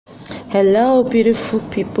Hello beautiful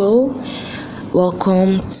people,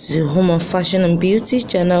 welcome to Home of Fashion and Beauty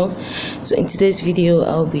channel. So in today's video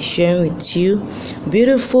I'll be sharing with you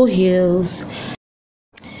beautiful heels.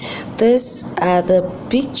 These are the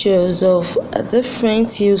pictures of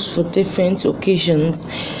different heels for different occasions.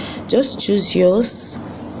 Just choose yours,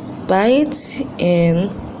 buy it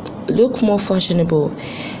and look more fashionable.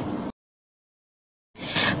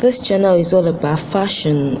 This channel is all about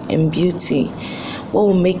fashion and beauty. What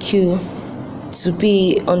will make you to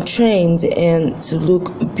be on trend and to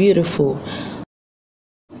look beautiful.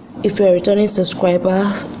 If you're a returning subscriber,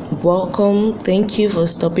 welcome. Thank you for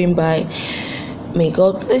stopping by. May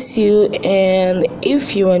God bless you. And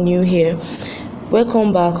if you are new here,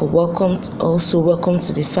 welcome back. Welcome to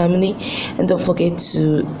the family. And don't forget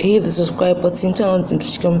to hit the subscribe button, turn on the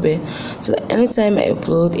notification bell, so that anytime I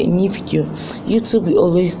upload a new video, YouTube will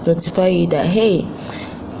always notify you that hey,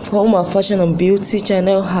 Home of Fashion and Beauty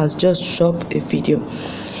channel has just dropped a video.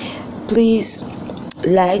 Please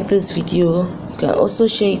like this video. You can also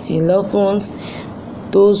share it to your loved ones,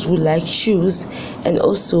 those who like shoes, and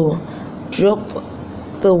also drop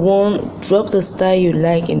the style you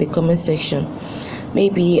like in the comment section.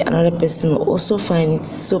 Maybe another person will also find it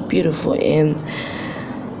so beautiful. And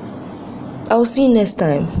I'll see you next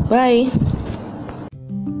time. Bye.